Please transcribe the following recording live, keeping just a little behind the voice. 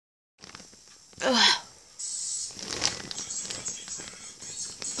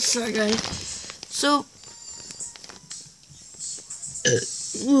Sorry guys. So,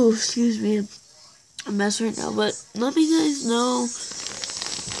 ooh, excuse me, I'm a mess right now, but let me guys know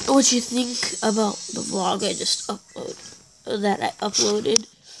what you think about the vlog I just uploaded.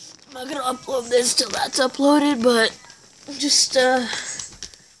 I'm not gonna upload this till that's uploaded, but just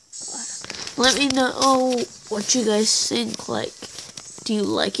let me know what you guys think. Like, do you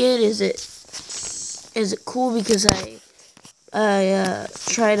like it? Is it cool? Because I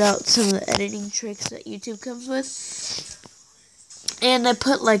tried out some of the editing tricks that YouTube comes with, and I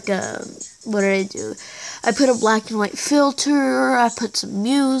put like what did I do? I put a black and white filter. I put some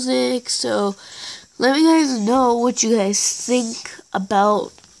music. So let me guys know what you guys think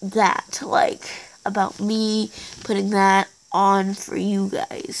about that. Like, about me putting that on for you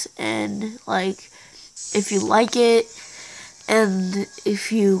guys, and like, if you like it, and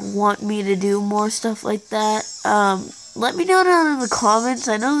if you want me to do more stuff like that, let me know down in the comments.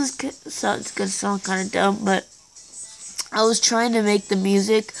 I know this sounds gonna sound kind of dumb, but I was trying to make the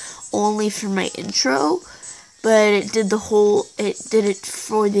music only for my intro, but it did it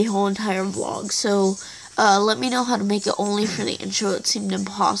for the whole entire vlog. So let me know how to make it only for the intro. It seemed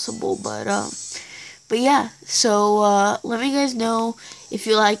impossible, but yeah. So let me guys know if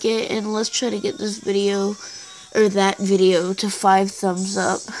you like it, and let's try to get this video or that video to 5 thumbs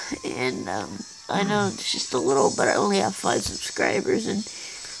up. And I know it's just a little, but I only have 5 subscribers, and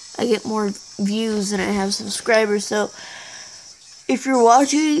I get more views than I have subscribers. So if you're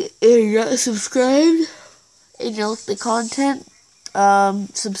watching and you're not subscribed and you like the content,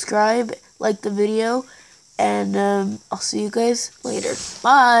 subscribe, like the video, and I'll see you guys later.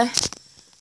 Bye.